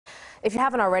If you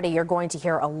haven't already, you're going to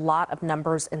hear a lot of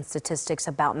numbers and statistics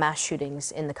about mass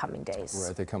shootings in the coming days.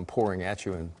 Right, they come pouring at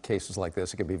you in cases like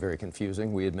this. It can be very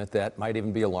confusing. We admit that. Might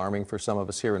even be alarming for some of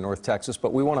us here in North Texas.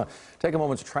 But we want to take a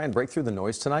moment to try and break through the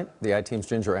noise tonight. The I-Team's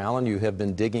Ginger Allen, you have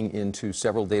been digging into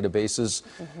several databases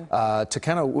to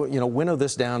kind of, winnow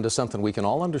this down to something we can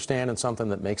all understand and something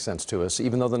that makes sense to us,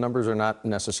 even though the numbers are not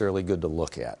necessarily good to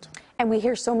look at. And we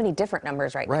hear so many different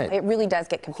numbers right now. It really does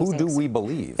get confusing. Who do we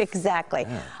believe? Exactly.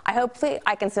 Yeah. Hopefully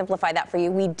I can simplify that for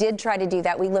you. We did try to do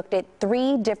that. We looked at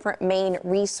 3 different main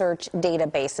research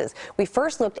databases. We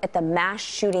first looked at the Mass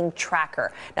Shooting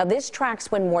Tracker. Now this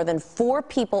tracks when more than 4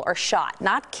 people are shot,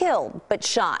 not killed, but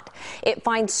shot. It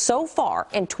finds so far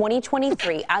in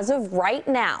 2023, as of right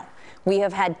now, we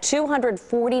have had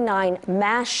 249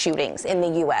 mass shootings in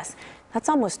the U.S. That's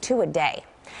almost 2 a day.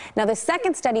 Now, the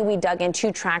second study we dug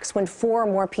into tracks when 4 or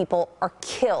more people are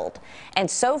killed. And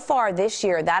so far this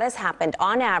year, that has happened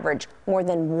on average more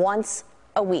than once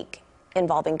a week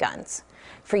involving guns.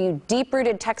 For you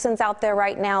deep-rooted Texans out there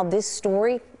right now, this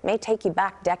story may take you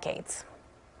back decades.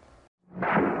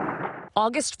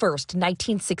 August 1st,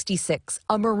 1966,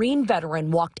 a Marine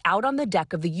veteran walked out on the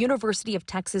deck of the University of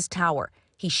Texas Tower.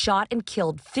 He shot and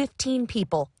killed 15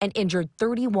 people and injured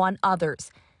 31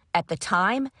 others. At the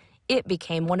time, it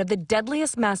became one of the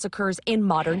deadliest massacres in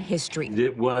modern history.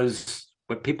 It was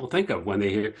what people think of when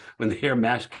they hear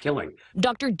mass killing.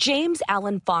 Dr. James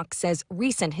Allen Fox says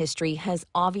recent history has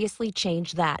obviously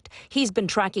changed that. He's been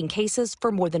tracking cases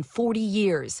for more than 40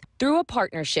 years. Through a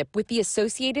partnership with the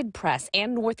Associated Press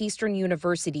and Northeastern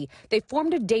University, they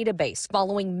formed a database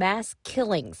following mass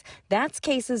killings. That's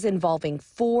cases involving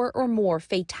 4 or more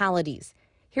fatalities.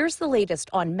 Here's the latest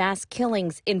on mass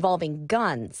killings involving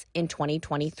guns in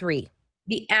 2023.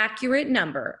 The accurate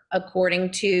number,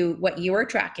 according to what you are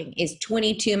tracking, is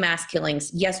 22 mass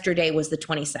killings. Yesterday was the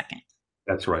 22nd.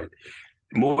 That's right.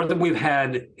 More than we've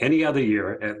had any other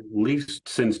year, at least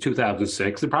since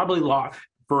 2006, and probably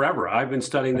forever. I've been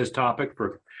studying this topic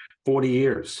for 40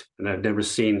 years, and I've never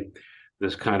seen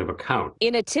this kind of a count.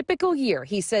 In a typical year,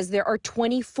 he says there are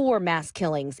 24 mass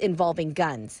killings involving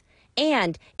guns.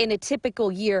 And in a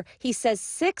typical year, he says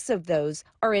 6 of those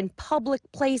are in public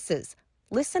places.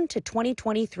 Listen to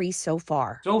 2023 so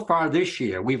far. So far this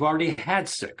year, we've already had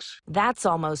 6. That's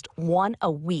almost 1 a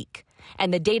week.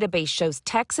 And the database shows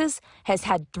Texas has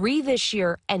had 3 this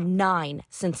year and 9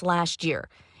 since last year.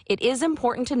 It is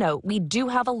important to note we do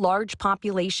have a large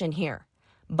population here.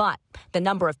 But the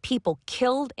number of people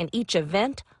killed in each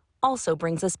event also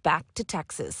brings us back to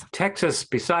Texas. Texas,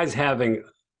 besides having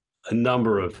a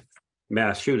number of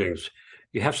mass shootings,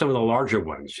 you have some of the larger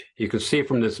ones. You can see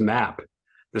from this map,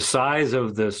 the size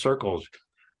of the circles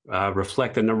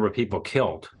reflect the number of people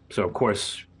killed. So, of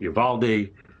course,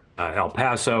 Uvalde, El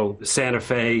Paso, Santa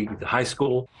Fe, the high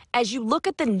school. As you look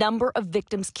at the number of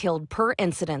victims killed per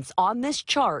incident on this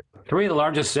chart, 3 of the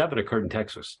largest 7 occurred in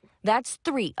Texas. That's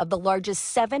 3 of the largest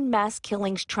 7 mass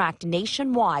killings tracked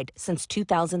nationwide since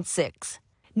 2006.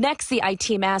 Next, the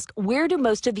I-Team asked, where do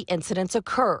most of the incidents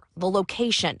occur? The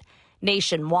location.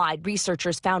 Nationwide,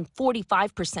 researchers found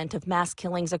 45% of mass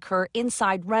killings occur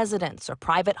inside residence or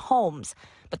private homes.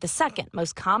 But the second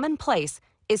most common place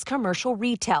is commercial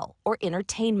retail or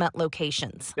entertainment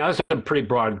locations. Now, that's a pretty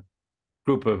broad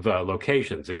group of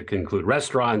locations. It can include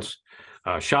restaurants,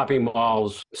 shopping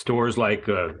malls, stores like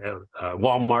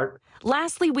Walmart.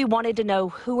 Lastly, we wanted to know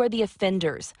who are the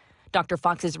offenders. Dr.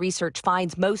 Fox's research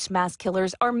finds most mass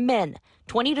killers are men,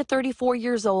 20 to 34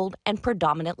 years old and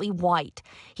predominantly white.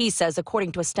 He says,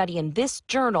 according to a study in this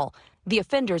journal, the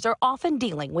offenders are often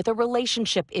dealing with a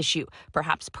relationship issue,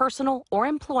 perhaps personal or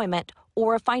employment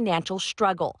or a financial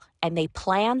struggle, and they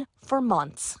plan for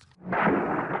months.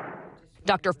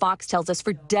 Dr. Fox tells us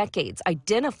for decades,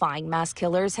 identifying mass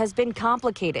killers has been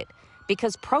complicated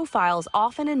because profiles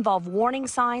often involve warning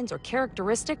signs or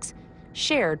characteristics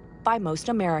shared by most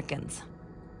Americans.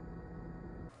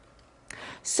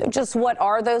 So just what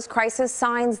are those crisis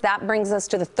signs? That brings us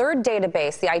to the third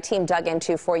database the I-Team dug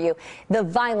into for you, the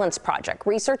Violence Project.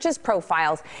 Researches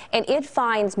profiles, and it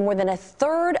finds more than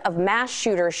 1/3 of mass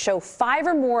shooters show 5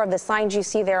 or more of the signs you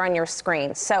see there on your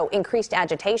screen. So increased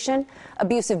agitation,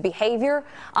 abusive behavior,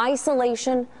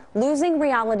 isolation, losing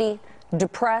reality,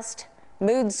 depressed,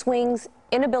 mood swings,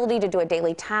 inability to do a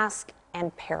daily task,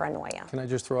 and paranoia. Can I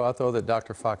just throw out, though, that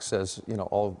Dr. Fox says,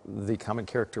 all the common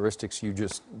characteristics you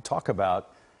just talk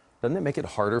about, doesn't it make it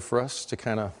harder for us to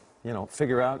kind of,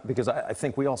 figure out? Because I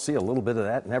think we all see a little bit of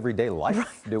that in everyday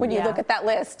life. When you look at that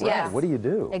list, yeah. What do you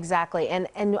do? Exactly. And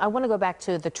I want to go back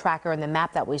to the tracker and the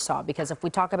map that we saw, because if we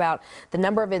talk about the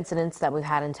number of incidents that we've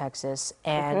had in Texas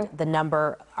and the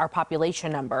number, our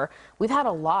population number, we've had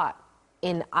a lot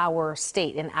in our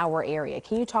state, in our area.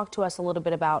 Can you talk to us a little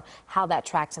bit about how that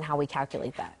tracks and how we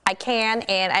calculate that? I can,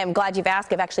 and I am glad you've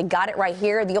asked. I've actually got it right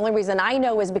here. The only reason I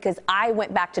know is because I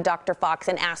went back to Dr. Fox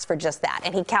and asked for just that,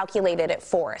 and he calculated it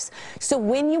for us. So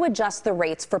when you adjust the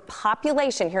rates for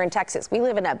population here in Texas, we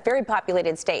live in a very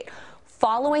populated state.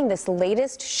 Following this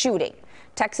latest shooting,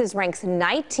 Texas ranks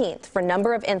 19th for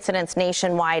number of incidents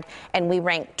nationwide, and we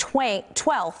rank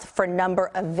 12th for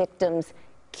number of victims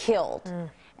killed.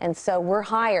 And so we're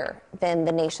higher than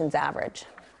the nation's average.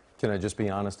 Can I just be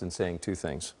honest in saying two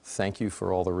things? Thank you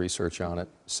for all the research on it.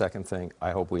 Second thing, I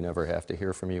hope we never have to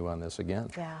hear from you on this again.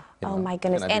 Yeah. Oh my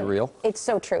goodness. Can I be real? It's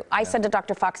so true. I said to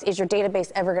Dr. Fox, is your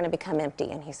database ever going to become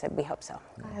empty? And he said, we hope so.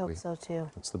 I hope so too.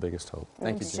 That's the biggest hope.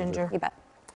 Thanks, Ginger. You bet.